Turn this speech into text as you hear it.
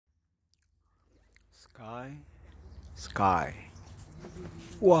Sky, sky.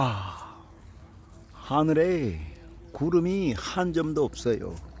 와, 하늘에 구름이 한 점도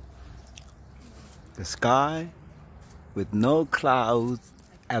없어요. The sky with no clouds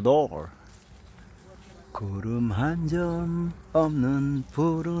at all. 구름 한 점 없는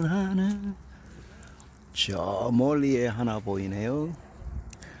푸른 하늘. 저 멀리에 하나 보이네요.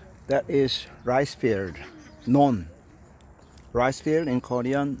 That is rice field. Non. Rice field in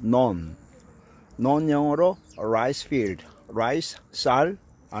Korean, non. non 영어로 rice field. rice, 쌀,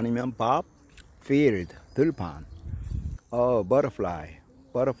 아니면 밥, field, 들판. butterfly.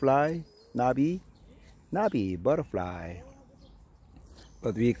 butterfly, 나비, 나비, butterfly.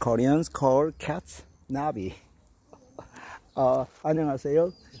 But we Koreans call cats, 나비.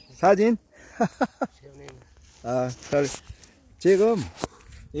 안녕하세요. 사진? 지금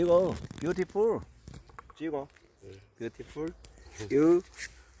이거 beautiful. 찍어. beautiful. You.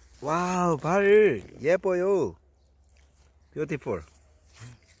 와우, 발 예뻐요. beautiful.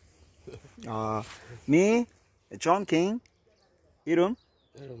 me, John King. 이름?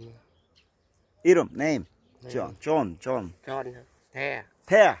 name. John. Taeah.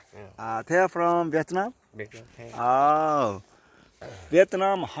 Taeah. Taeah from Vietnam? Taeah.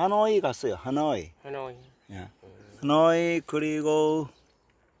 베트남 하노이 갔어요. 하노이. Yeah. 하노이 그리고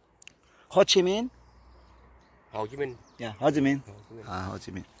호치민. 호치민. Yeah, 호치민.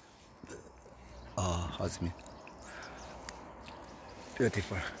 호치민. 호치민.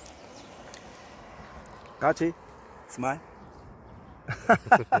 Beautiful. 같이 smile.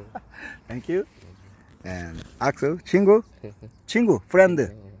 Thank you. And 악수 친구.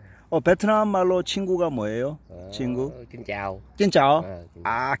 friend. 베트남 말로 친구가 뭐예요? 친구? Ginzzzao. Ginzzzao.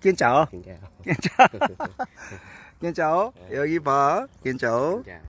 Ginzzzao. Ginzzzao. Ginzzzao. 여기 봐. Ginzzzao.